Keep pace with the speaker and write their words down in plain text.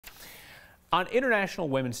On International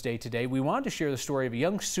Women's Day today, we wanted to share the story of a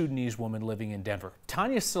young Sudanese woman living in Denver.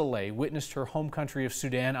 Tanya Salih witnessed her home country of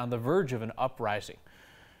Sudan on the verge of an uprising.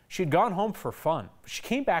 She had gone home for fun, but she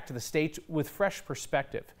came back to the States with fresh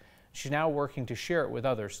perspective. She's now working to share it with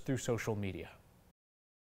others through social media.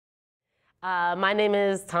 My name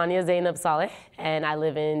is Tanya Zanib Salih, and I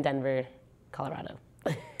live in Denver, Colorado.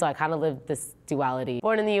 So I kind of lived this duality.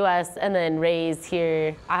 Born in the U.S. and then raised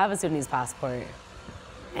here. I have a Sudanese passport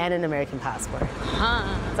and an American passport.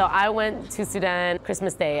 So I went to Sudan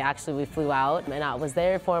Christmas Day. Actually, we flew out, and I was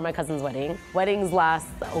there for my cousin's wedding. Weddings last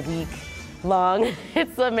a week long.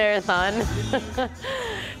 It's a marathon.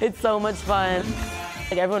 It's so much fun.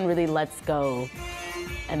 Like, everyone really lets go,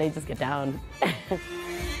 and they just get down.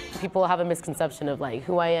 People have a misconception of like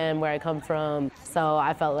who I am, where I come from. So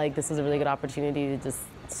I felt like this was a really good opportunity to just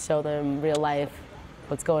show them real life,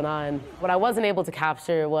 what's going on. What I wasn't able to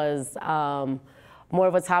capture was more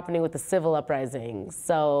of what's happening with the civil uprising.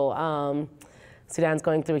 So Sudan's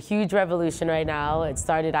going through a huge revolution right now. It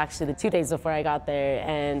started actually 2 days before I got there,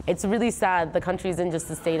 and it's really sad. The country's in just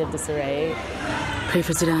a state of disarray. Pray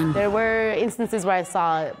for Sudan. There were instances where I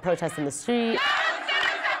saw protests in the street.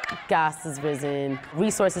 Gas has risen.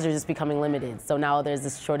 Resources are just becoming limited. So now there's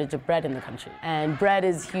this shortage of bread in the country. And bread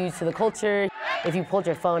is huge to the culture. If you pulled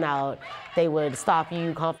your phone out, they would stop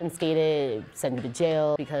you, confiscate it, send you to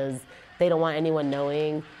jail, because they don't want anyone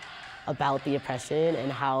knowing about the oppression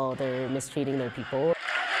and how they're mistreating their people.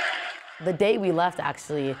 The day we left,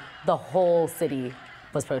 actually, the whole city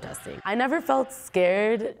was protesting. I never felt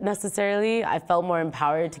scared necessarily. I felt more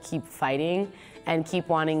empowered to keep fighting and keep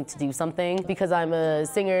wanting to do something. Because I'm a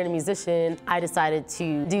singer and a musician, I decided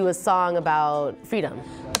to do a song about freedom.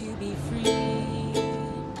 To be free.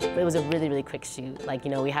 It was a really, really quick shoot. Like,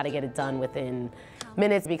 you know, we had to get it done within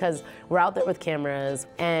minutes because we're out there with cameras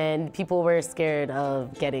and people were scared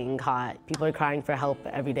of getting caught. People are crying for help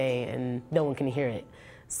every day and no one can hear it.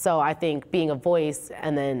 So I think being a voice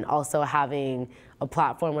and then also having a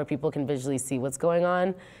platform where people can visually see what's going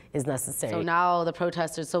on is necessary. So now the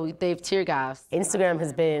protesters, so they've tear gassed. Instagram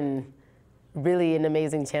has been really an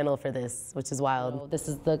amazing channel for this, which is wild. This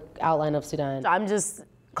is the outline of Sudan. I'm just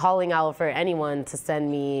calling out for anyone to send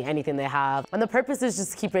me anything they have. And the purpose is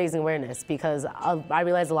just to keep raising awareness, because I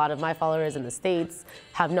realize a lot of my followers in the States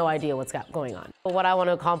have no idea what's going on. What I want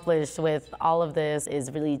to accomplish with all of this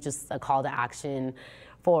is really just a call to action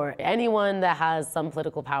for anyone that has some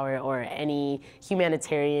political power or any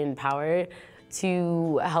humanitarian power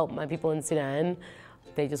to help my people in Sudan.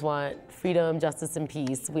 They just want freedom, justice, and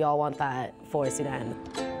peace. We all want that for Sudan.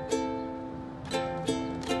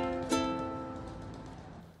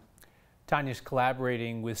 Tanya's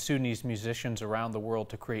collaborating with Sudanese musicians around the world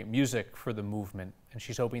to create music for the movement. And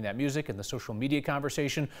she's hoping that music and the social media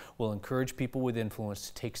conversation will encourage people with influence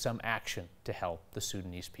to take some action to help the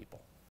Sudanese people.